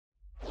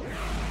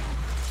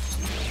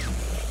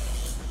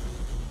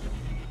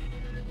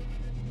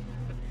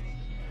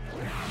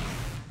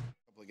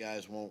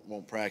guys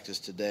won't practice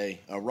today.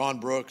 Ron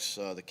Brooks,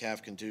 the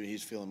calf contusion,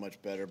 he's feeling much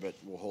better, but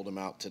we'll hold him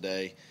out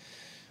today.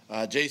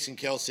 Jason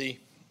Kelsey,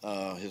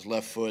 his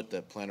left foot,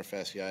 that plantar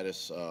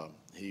fasciitis,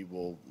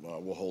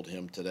 we'll hold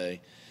him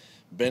today.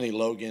 Benny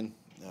Logan,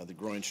 the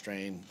groin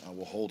strain,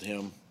 we'll hold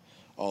him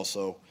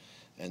also.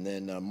 And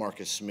then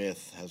Marcus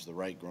Smith has the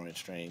right groin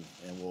strain,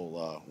 and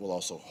we'll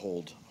also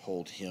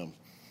hold him.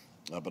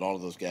 But all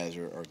of those guys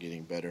are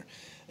getting better.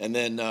 And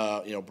then,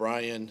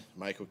 Brian,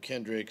 Michael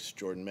Kendricks,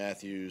 Jordan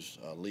Matthews,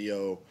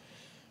 Leo,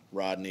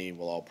 Rodney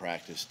will all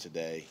practice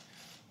today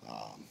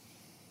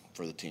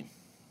for the team.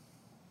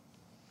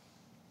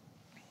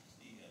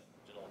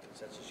 The general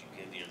consensus you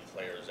gave to your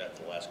players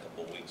after the last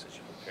couple of weeks as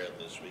you prepared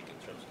this week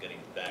in terms of getting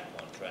back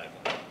on track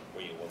and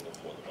where you were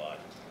before the bye?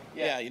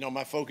 Yeah,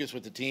 my focus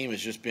with the team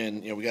has just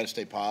been, we got to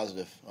stay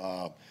positive.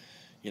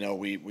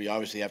 We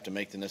obviously have to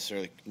make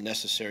the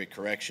necessary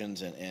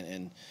corrections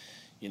and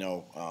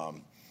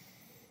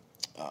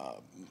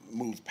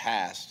move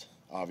past,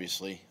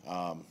 obviously.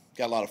 Got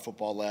a lot of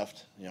football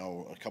left,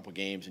 a couple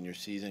games in your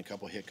season, a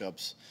couple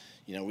hiccups.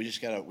 We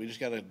just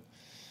gotta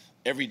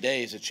every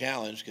day is a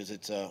challenge because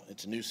it's a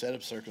new set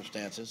of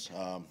circumstances.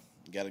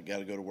 Got to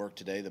go to work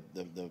today.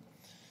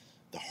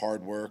 The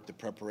hard work, the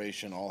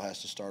preparation, all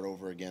has to start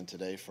over again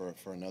today for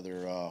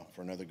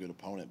another good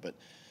opponent. But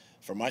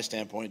from my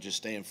standpoint, just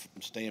staying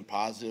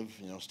positive,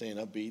 staying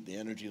upbeat, the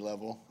energy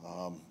level.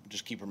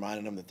 Just keep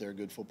reminding them that they're a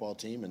good football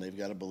team and they've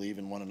got to believe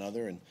in one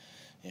another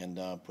and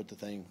put the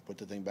thing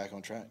back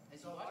on track. And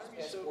so, after the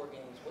past 4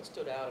 games, what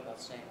stood out about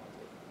Sam?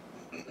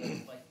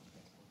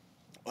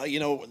 I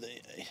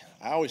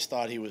always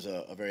thought he was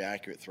a very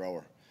accurate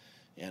thrower.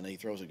 And he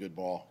throws a good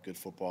ball, good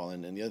football.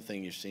 And the other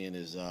thing you're seeing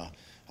is a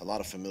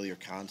lot of familiar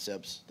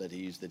concepts that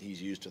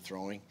he's used to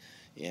throwing.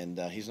 And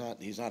he's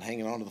not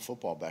hanging on to the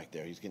football back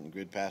there. He's getting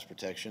good pass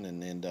protection,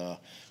 and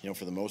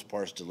for the most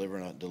part,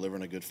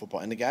 delivering a good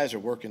football. And the guys are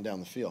working down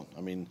the field.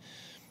 I mean,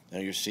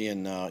 you're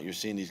seeing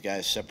these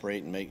guys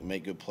separate and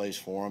make good plays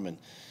for him,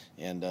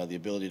 and the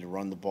ability to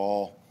run the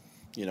ball,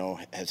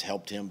 has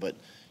helped him. But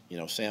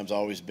Sam's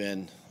always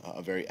been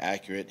very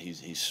accurate.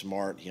 He's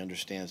smart. He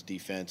understands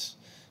defense.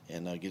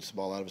 And gets the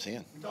ball out of his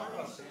hand. We talked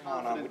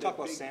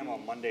about Sam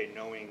on Monday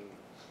knowing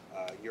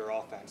your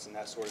offense and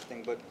that sort of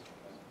thing, but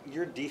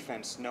your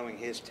defense knowing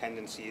his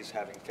tendencies,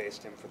 having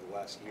faced him for the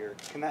last year,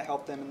 can that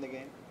help them in the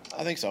game?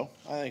 I think so.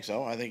 I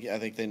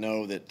think they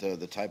know that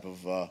the type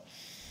of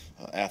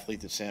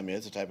athlete that Sam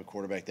is, the type of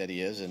quarterback that he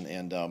is, and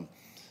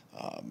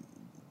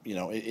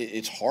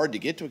it's hard to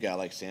get to a guy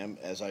like Sam,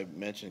 as I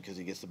mentioned, because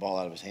he gets the ball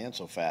out of his hand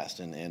so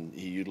fast, and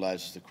he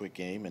utilizes the quick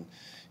game, and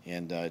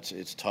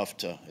it's tough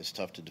to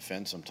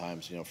defend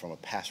sometimes, from a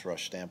pass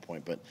rush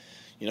standpoint. But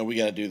we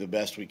got to do the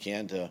best we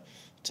can to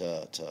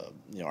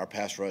our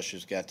pass rush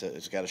has got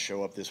to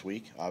show up this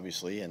week,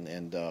 obviously, and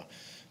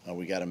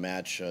we got to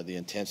match the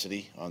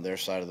intensity on their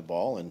side of the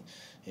ball, and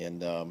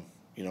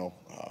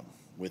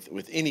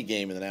with any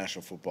game in the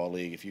National Football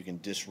League, if you can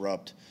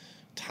disrupt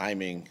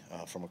timing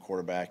from a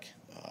quarterback,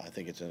 I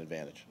think it's an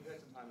advantage. You've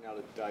had some time now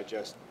to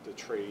digest the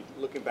trade.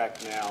 Looking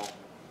back now,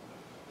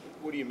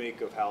 what do you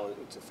make of how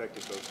it's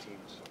affected both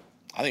teams?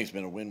 I think it's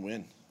been a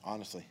win-win,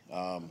 honestly.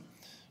 In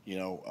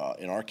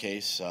our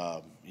case,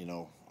 our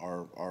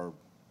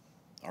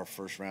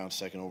first round,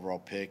 second overall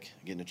pick,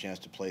 getting a chance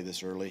to play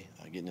this early,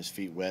 getting his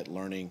feet wet,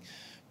 learning,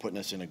 putting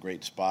us in a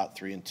great spot,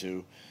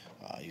 3-2.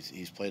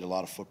 He's played a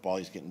lot of football.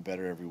 He's getting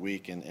better every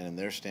week, and in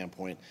their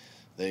standpoint,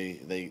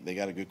 they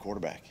got a good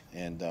quarterback,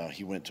 and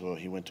he went to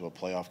a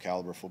playoff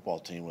caliber football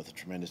team with a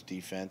tremendous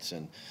defense,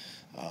 and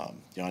I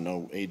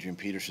know Adrian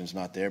Pederson's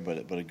not there,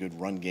 but a good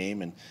run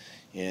game,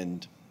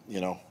 and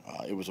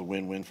it was a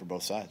win-win for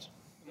both sides.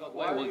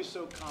 Why were you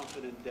so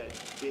confident that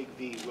Big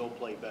V will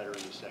play better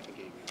in the second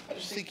game? I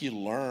just think you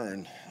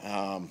learn.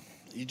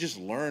 You just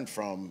learn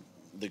from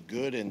the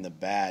good and the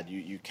bad.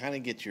 You kind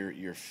of get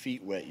your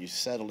feet wet. You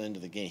settle into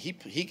the game.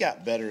 He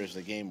got better as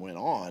the game went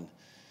on.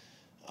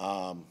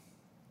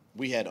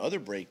 We had other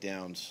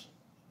breakdowns,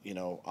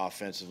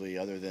 offensively,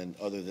 other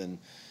than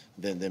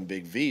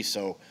Big V.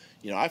 So,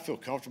 I feel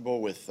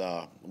comfortable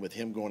with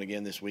him going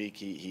again this week.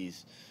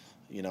 He's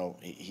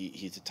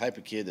the type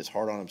of kid that's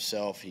hard on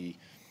himself. He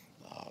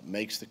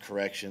makes the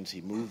corrections.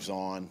 He moves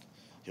on.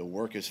 He'll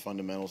work his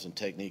fundamentals and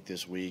technique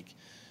this week.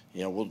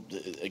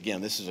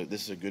 This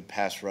is a good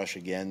pass rush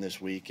again this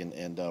week,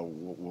 and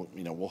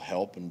we'll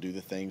help and do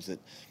the things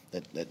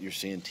that you're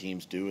seeing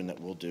teams do and that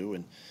we'll do,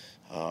 and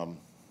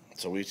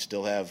so we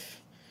still have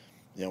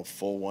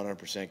full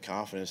 100%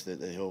 confidence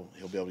that he'll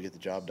be able to get the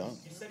job done.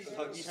 You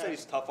said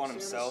he's tough on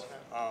himself.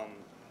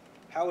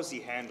 How has he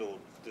handled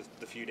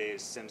the few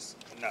days since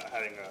not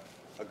having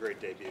a great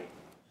debut?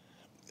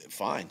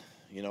 Fine.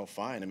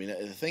 Fine. I mean,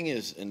 the thing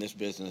is in this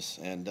business,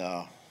 and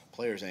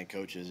players and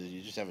coaches, is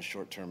you just have a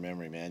short-term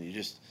memory, man. You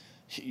just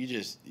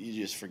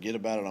forget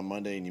about it on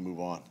Monday and you move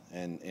on,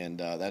 and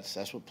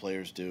that's what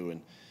players do.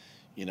 And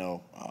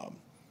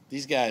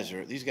these guys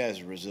are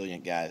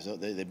resilient guys.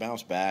 They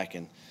bounce back,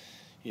 and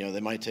they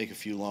might take a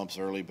few lumps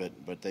early,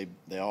 but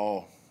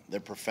they're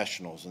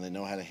professionals and they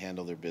know how to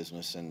handle their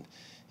business, and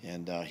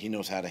and he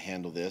knows how to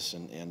handle this,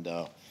 and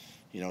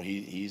you know,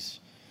 he's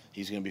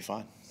going to be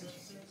fine.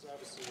 He's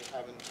obviously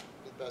having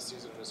the best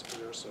season of his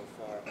career so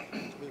far. I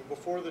mean,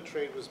 before the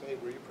trade was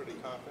made, were you pretty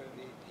confident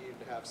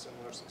he'd have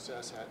similar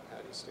success had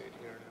he stayed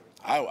here and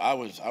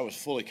everything? I was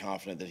fully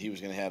confident that he was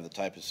going to have the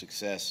type of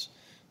success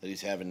that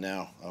he's having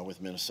now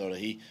with Minnesota.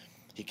 He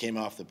came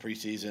off the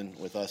preseason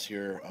with us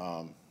here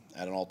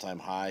at an all-time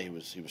high. He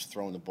was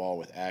throwing the ball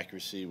with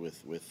accuracy,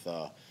 with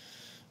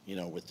you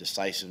know, with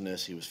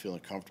decisiveness. He was feeling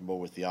comfortable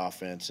with the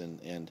offense,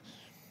 and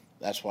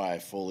that's why I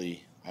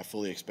fully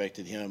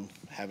expected him,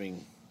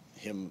 having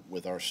him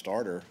with our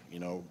starter, you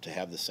know, to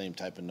have the same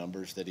type of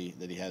numbers that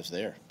he has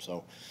there.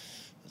 So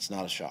it's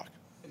not a shock.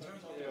 In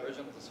terms of the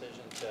original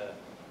decision to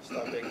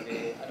start Big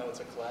V, I know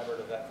it's a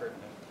collaborative effort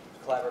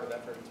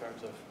in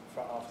terms of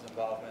front office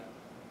involvement.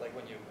 Like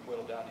when you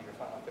whittle down to your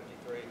final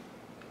 53,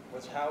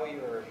 was Howie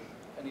or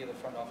any of the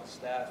front office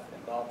staff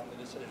involved in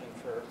the decision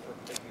for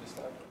Big V to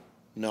start?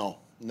 No,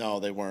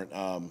 they weren't.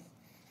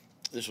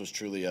 This was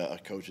truly a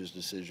coach's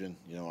decision,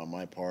 you know, on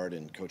my part,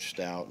 and Coach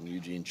Stout and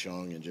Eugene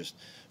Chung and just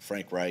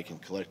Frank Reich,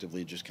 and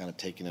collectively just kind of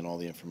taking in all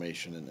the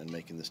information and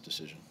making this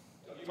decision.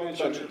 You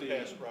mentioned your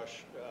pass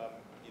rush.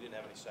 You didn't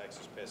have any sacks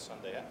this past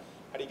Sunday.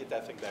 How do you get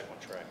that thing back on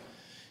track?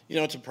 You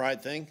know, it's a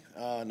pride thing,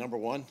 number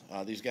one.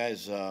 These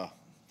guys,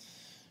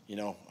 you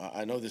know,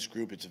 I know this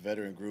group, it's a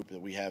veteran group that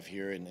we have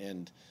here,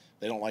 and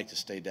they don't like to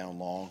stay down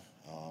long.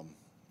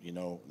 You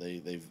know,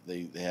 they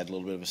had a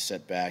little bit of a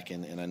setback,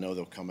 and I know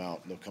they'll come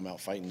out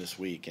fighting this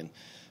week, and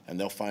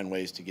they'll find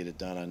ways to get it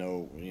done. I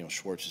know, you know,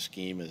 Schwartz's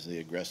scheme is the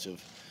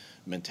aggressive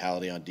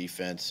mentality on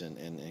defense,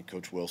 and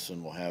Coach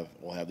Wilson will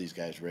have these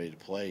guys ready to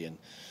play,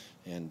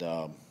 and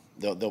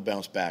they'll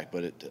bounce back.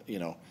 But it, you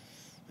know,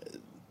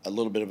 a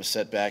little bit of a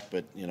setback,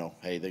 but you know,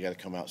 hey, they got to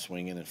come out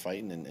swinging and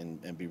fighting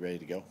and be ready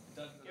to go.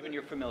 Given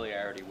your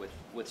familiarity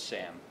with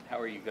Sam, how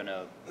are you going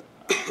to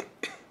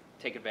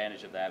take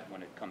advantage of that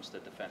when it comes to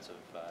defensive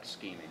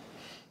scheming?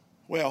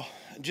 Well,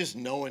 just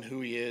knowing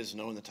who he is,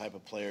 knowing the type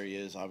of player he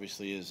is,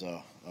 obviously is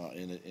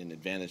an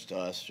advantage to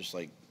us, just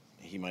like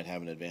he might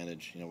have an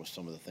advantage, you know, with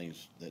some of the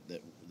things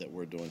that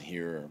we're doing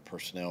here or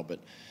personnel. But,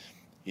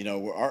 you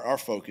know, our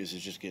focus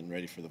is just getting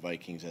ready for the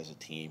Vikings as a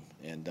team.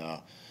 And,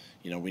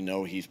 you know, we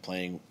know he's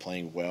playing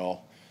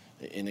well.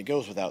 And it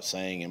goes without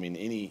saying, I mean,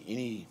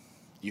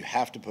 you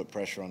have to put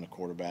pressure on the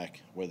quarterback,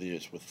 whether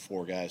it's with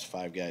 4 guys,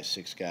 5 guys,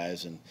 6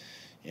 guys, and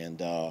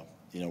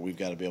you know, we've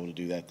got to be able to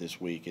do that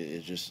this week.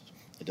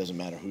 It doesn't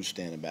matter who's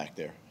standing back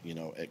there, you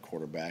know, at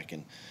quarterback,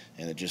 and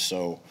it just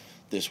so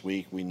this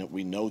week we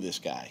know this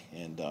guy,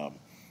 and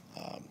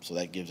so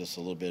that gives us a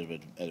little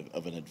bit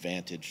of an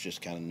advantage,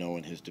 just kind of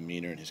knowing his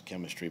demeanor and his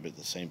chemistry. But at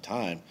the same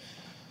time,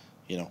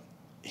 you know,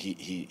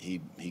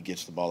 he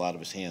gets the ball out of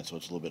his hands, so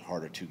it's a little bit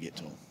harder to get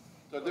to him.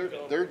 So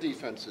their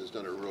defense has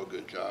done a real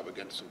good job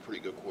against some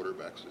pretty good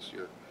quarterbacks this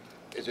year.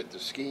 Is it the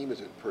scheme?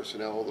 Is it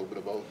personnel? A little bit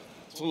of both?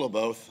 It's a little of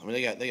both. I mean,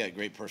 they got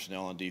great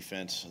personnel on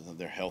defense.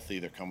 They're healthy.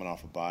 They're coming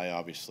off a bye,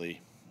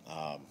 obviously.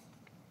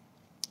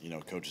 You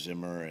know, Coach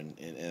Zimmer and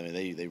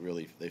they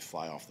really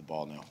fly off the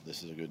ball now.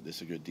 This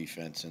is a good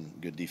defense, and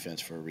good defense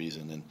for a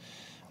reason.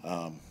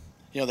 And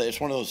you know,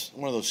 it's one of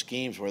those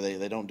schemes where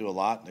they don't do a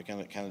lot. They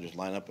kind of just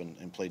line up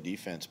and play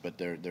defense, but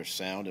they're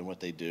sound in what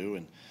they do.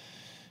 And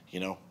you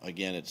know,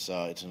 again, it's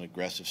an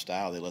aggressive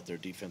style. They let their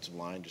defensive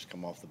line just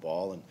come off the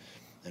ball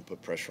and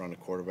put pressure on the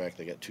quarterback.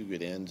 They got 2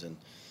 good ends, and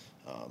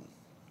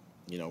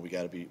you know, we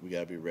got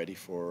to be ready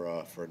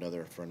for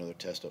another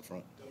test up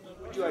front.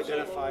 Would you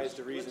identify as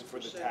the reason for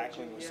the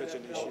tackling was such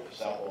an issue?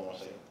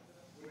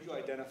 Would you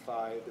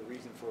identify the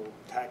reason for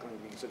tackling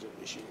being such an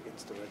issue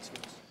against the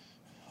Redskins?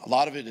 A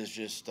lot of it is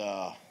just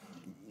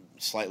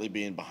slightly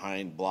being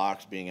behind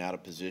blocks, being out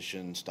of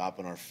position,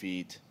 stopping our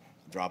feet,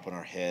 dropping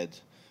our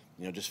heads.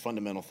 You know, just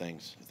fundamental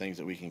things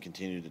that we can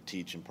continue to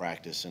teach and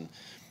practice, and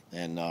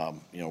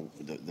you know,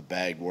 the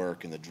bag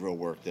work and the drill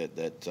work that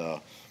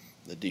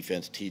the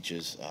defense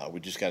teaches. We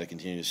just got to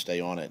continue to stay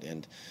on it,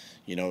 and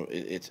you know,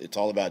 it's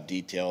all about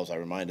details. I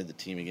reminded the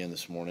team again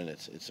this morning.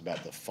 It's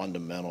about the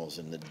fundamentals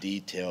and the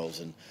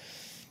details, and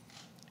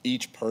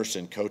each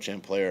person, coach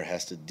and player,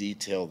 has to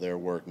detail their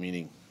work.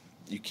 Meaning,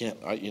 you can't,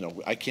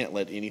 I can't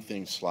let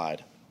anything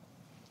slide.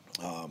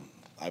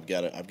 I've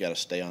got to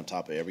stay on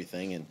top of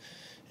everything, and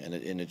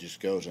it just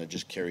goes, and it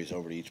just carries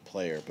over to each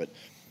player. But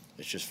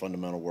it's just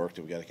fundamental work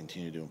that we got to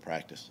continue to do in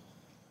practice.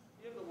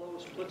 You have the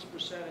lowest blitz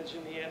percentage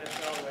in the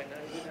NFL right now.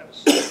 You didn't have a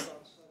sack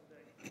on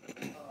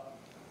Sunday.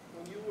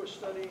 When you were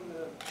studying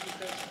the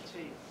defensive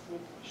tape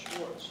with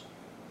Schwartz,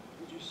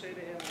 did you say to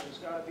him there's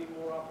got to be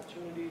more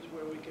opportunities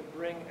where we can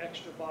bring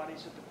extra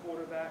bodies at the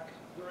quarterback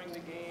during the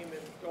game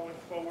and going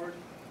forward?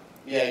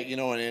 Yeah, you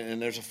know,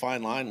 and there's a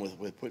fine line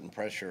with putting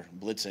pressure,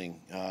 blitzing,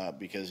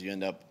 because you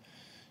end up,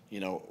 you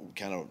know,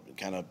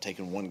 kind of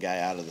taking one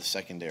guy out of the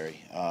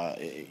secondary,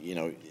 you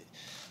know,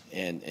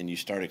 and you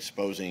start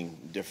exposing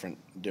different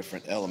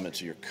elements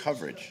of your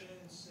coverage.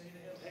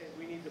 Hey,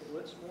 we need to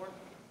blitz more?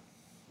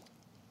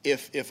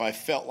 If I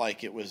felt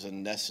like it was a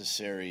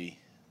necessary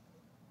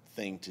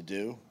thing to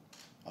do,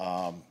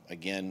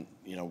 Again,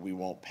 we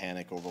won't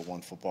panic over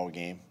one football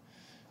game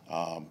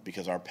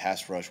because our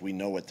pass rush, we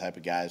know what type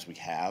of guys we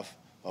have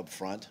up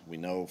front. We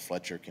know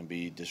Fletcher can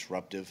be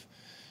disruptive.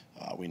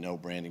 We know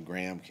Brandon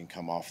Graham can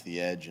come off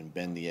the edge and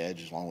bend the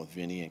edge along with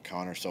Vinny and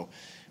Connor. So,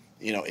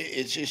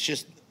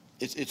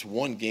 it's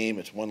one game.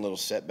 It's one little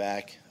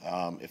setback.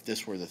 If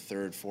this were the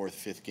third, fourth,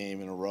 fifth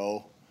game in a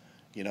row,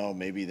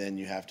 maybe then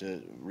you have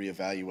to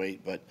reevaluate.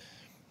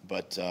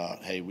 But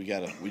hey,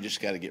 we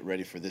just got to get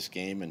ready for this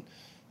game and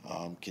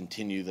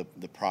continue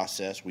the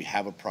process. We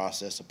have a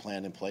process, a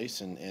plan in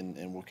place,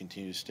 and we'll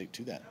continue to stick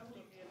to that. How will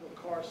you handle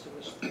Carson?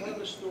 One of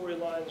the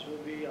storylines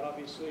will be,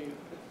 obviously,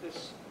 if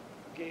this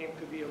game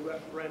could be a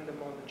referendum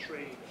on the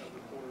trade of the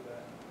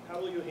quarterback. How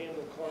will you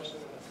handle Carson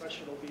and the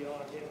pressure will be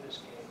on him this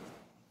game?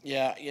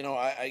 Yeah,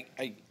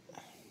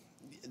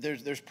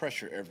 there's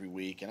pressure every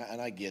week,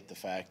 and I get the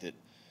fact that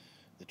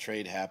the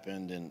trade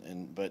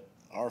happened, but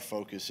our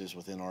focus is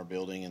within our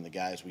building and the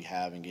guys we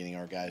have and getting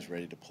our guys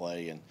ready to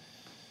play. And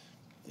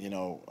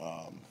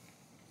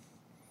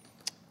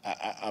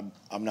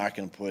I'm not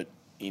going to put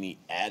any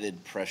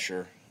added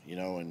pressure,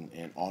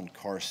 and on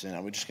Carson.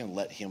 I'm just going to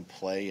let him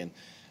play, and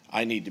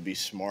I need to be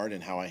smart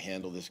in how I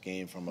handle this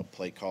game from a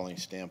play calling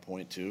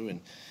standpoint too,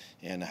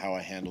 and how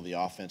I handle the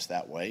offense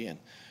that way. And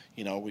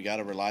we got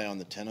to rely on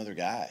the 10 other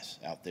guys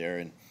out there,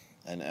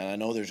 and I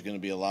know there's going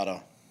to be a lot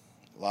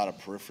of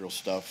peripheral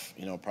stuff,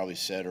 probably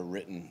said or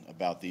written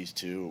about these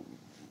two.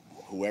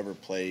 Whoever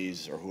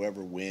plays or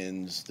whoever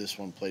wins, this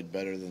one played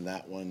better than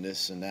that one,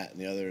 this and that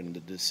and the other, and the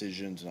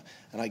decisions,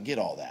 and I get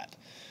all that.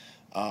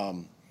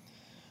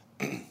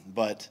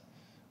 But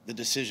the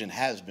decision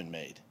has been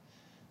made,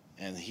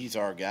 and he's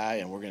our guy,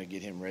 and we're going to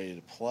get him ready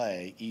to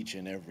play each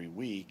and every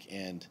week.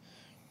 And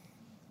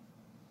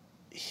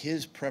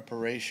his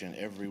preparation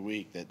every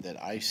week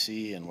that I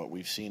see and what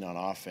we've seen on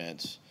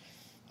offense,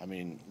 I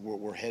mean,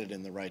 we're headed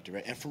in the right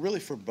direction. And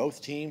for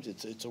both teams,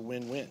 it's a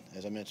win-win.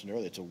 As I mentioned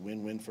earlier, it's a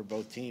win-win for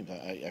both teams.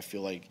 I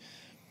feel like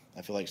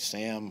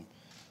Sam,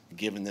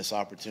 given this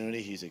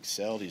opportunity, he's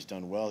excelled. He's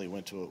done well. He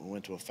went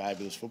to a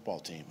fabulous football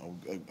team,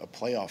 a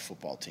playoff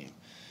football team.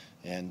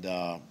 And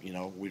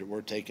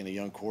we're taking a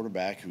young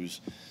quarterback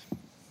who's,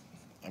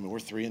 we're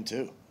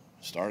 3-2,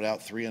 started out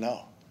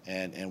 3-0.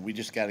 And we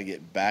just got to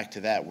get back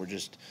to that.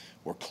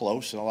 We're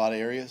close in a lot of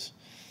areas,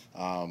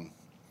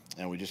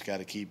 and we just got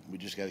to keep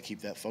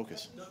that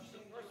focus. You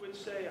would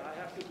say I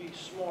have to be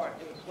smart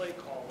in play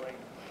calling.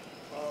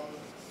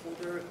 Were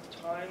there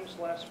times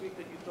last week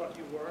that you thought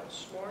you weren't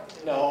smart?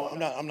 No,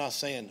 I'm not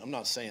saying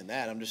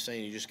that. I'm just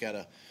saying you just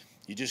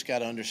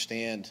gotta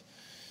understand,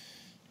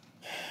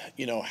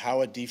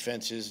 how a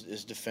defense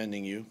is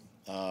defending you.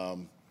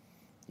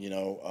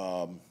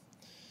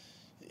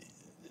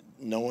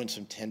 Knowing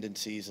some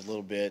tendencies a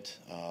little bit.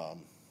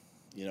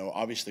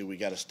 Obviously we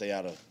got to stay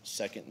out of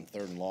second and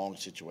third and long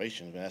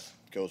situations. That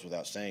goes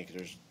without saying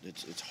because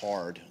it's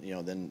hard.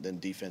 Then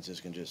defenses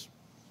can just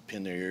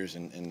pin their ears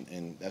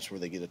and that's where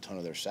they get a ton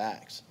of their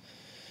sacks.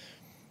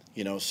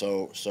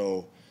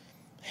 So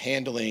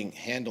handling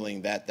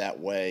that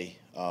way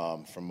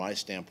from my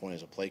standpoint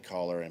as a play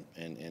caller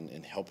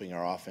and helping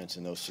our offense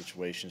in those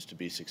situations to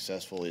be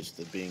successful is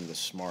being the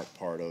smart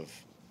part of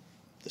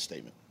the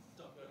statement.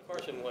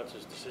 Carson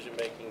Wentz's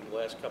decision-making the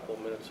last couple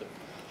of minutes of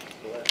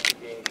the last two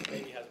games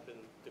maybe hasn't been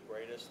the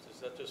greatest. Is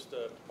that just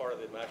part of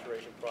the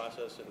maturation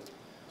process, and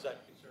does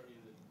that concern you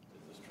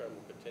that this trend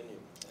will continue?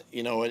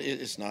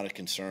 It's not a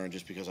concern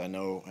just because I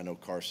know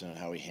Carson and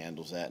how he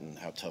handles that and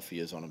how tough he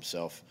is on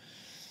himself.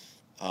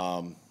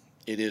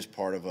 It is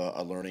part of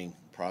a learning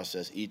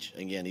process. Each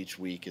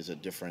week is a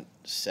different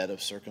set of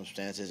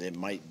circumstances. It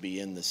might be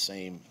in the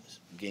same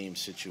game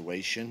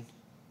situation,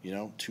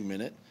 2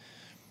 minute.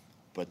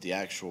 But the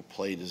actual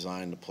play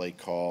design, the play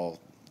call,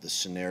 the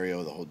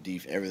scenario, the whole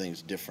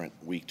everything's different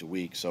week to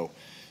week. So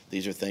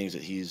these are things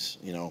that he's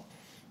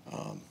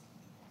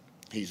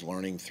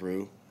learning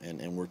through,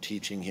 and we're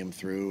teaching him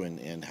through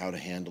and how to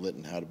handle it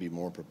and how to be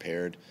more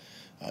prepared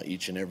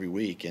each and every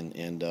week.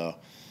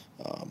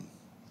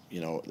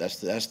 That's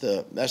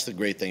the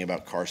great thing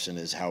about Carson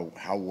is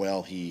how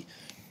well he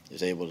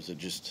is able to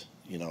just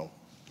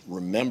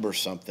remember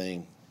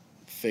something,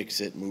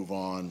 fix it, move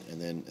on, and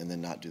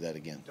then not do that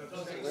again.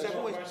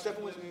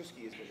 Stefan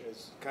Wisniewski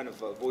has kind of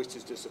voiced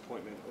his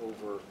disappointment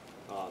over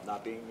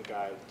not being the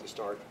guy to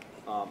start.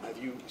 Have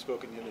you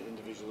spoken to him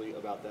individually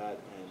about that,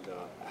 and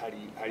how do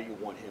you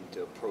want him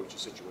to approach a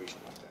situation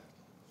like that?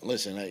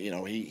 Listen,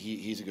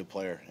 he's a good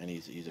player, and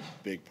he's a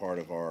big part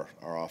of our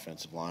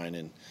offensive line,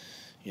 and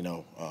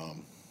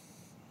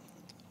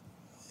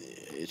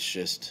it's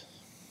just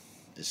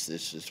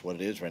what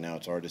it is right now.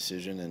 It's our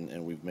decision,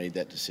 and we've made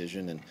that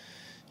decision, and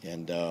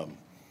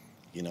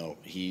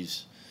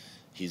he's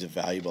a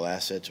valuable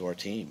asset to our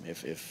team.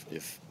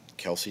 If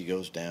Kelsey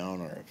goes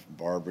down or if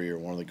Barbary or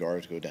one of the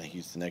guards go down,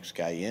 he's the next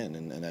guy in,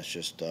 and that's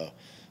just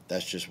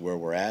where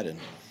we're at, and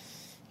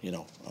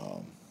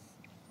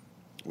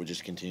we'll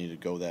just continue to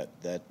go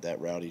that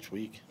route each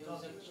week.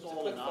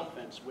 Install an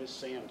offense with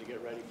Sam to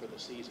get ready for the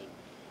season.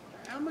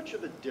 How much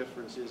of a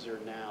difference is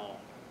there now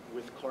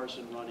with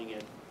Carson running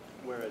it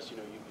whereas, you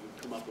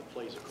come up with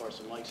plays that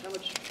Carson likes. How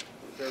much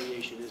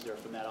variation is there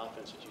from that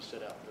offense that you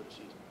set out for the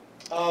season?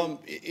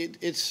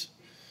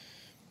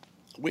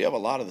 We have a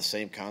lot of the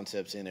same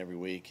concepts in every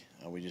week.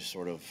 We just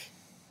sort of,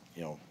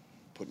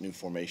 put new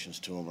formations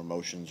to them or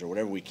motions or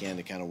whatever we can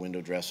to kind of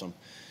window dress them.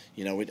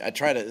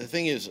 The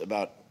thing is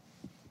about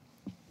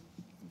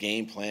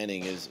game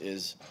planning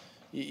is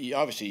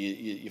obviously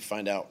you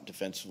find out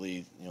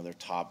defensively, their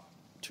top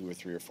 2 or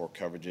 3 or 4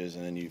 coverages,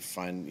 and then you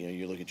find,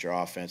 you look at your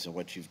offense and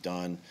what you've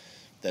done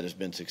that has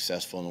been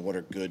successful and what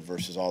are good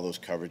versus all those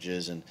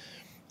coverages. And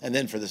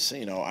then for this,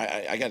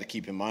 I got to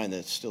keep in mind that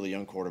it's still a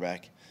young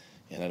quarterback,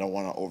 and I don't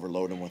want to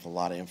overload him with a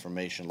lot of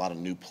information, a lot of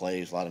new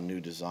plays, a lot of new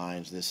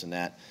designs, this and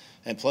that.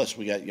 And plus,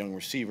 we got young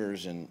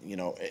receivers, and,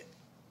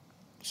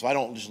 so I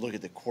don't just look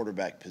at the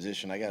quarterback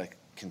position. I got to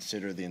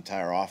consider the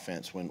entire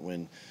offense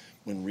when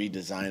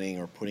redesigning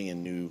or putting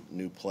in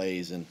new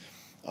plays. And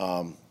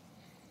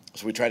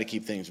so we try to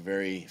keep things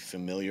very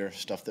familiar,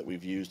 stuff that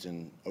we've used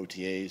in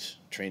OTAs,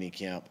 training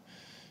camp,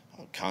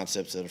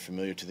 concepts that are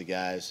familiar to the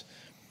guys,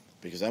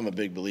 because I'm a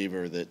big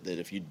believer that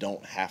if you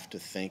don't have to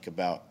think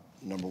about,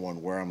 number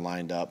one, where I'm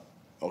lined up,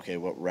 okay,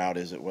 what route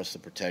is it, what's the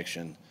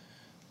protection,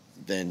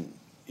 then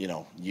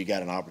you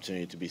got an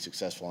opportunity to be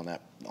successful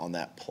on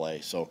that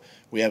play. So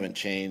we haven't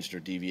changed or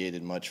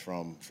deviated much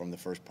from the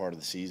first part of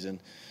the season,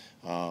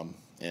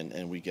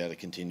 and we got to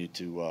continue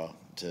to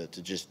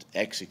just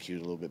execute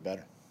a little bit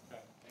better.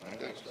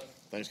 Thanks.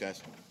 Thanks,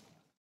 guys.